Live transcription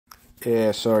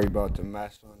Yeah, sorry about the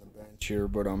mess on the bench here,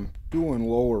 but I'm doing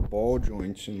lower ball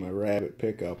joints in my Rabbit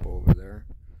pickup over there.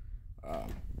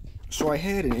 So I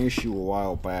had an issue a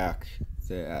while back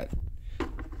that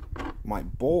my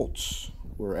bolts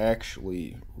were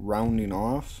actually rounding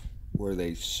off where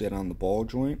they sit on the ball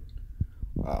joint.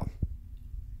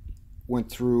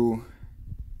 Went through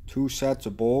 2 sets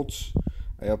of bolts.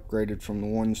 I upgraded from the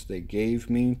ones they gave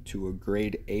me to a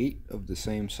grade 8 of the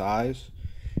same size.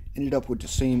 Ended up with the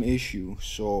same issue,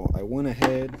 so I went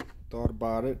ahead, thought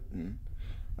about it, and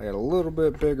I got a little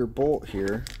bit bigger bolt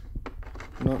here.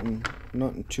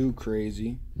 Nothing too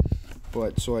crazy,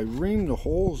 but so I reamed the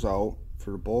holes out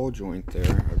for the ball joint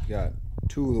there. I've got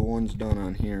 2 of the ones done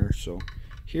on here, so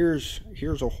here's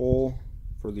a hole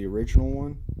for the original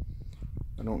one.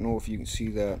 I don't know if you can see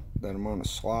that amount of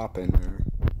slop in there,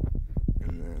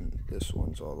 and then this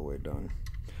one's all the way done.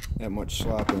 That much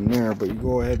slop in there, but you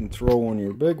go ahead and throw one of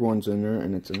your big ones in there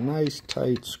and it's a nice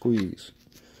tight squeeze.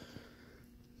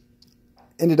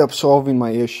 Ended up solving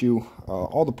my issue.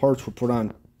 All the parts were put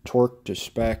on torque to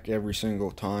spec every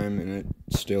single time, and it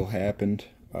still happened.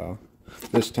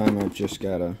 This time I've just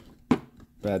got a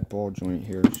bad ball joint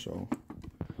here, so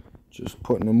just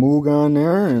putting a Moog on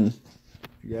there. And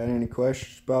if you got any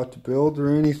questions about the build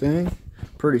or anything,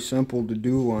 pretty simple to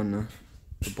do on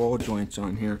the ball joints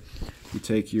on here. You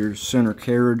take your center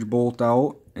carriage bolt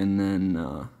out and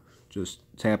then just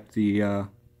tap the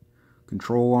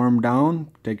control arm down,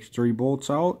 take your 3 bolts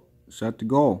out, set to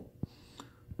go.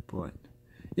 But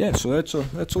yeah, so that's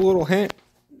a little hint.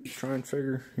 Try and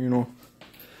figure,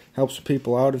 helps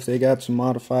people out if they got some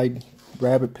modified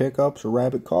Rabbit pickups or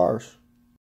Rabbit cars.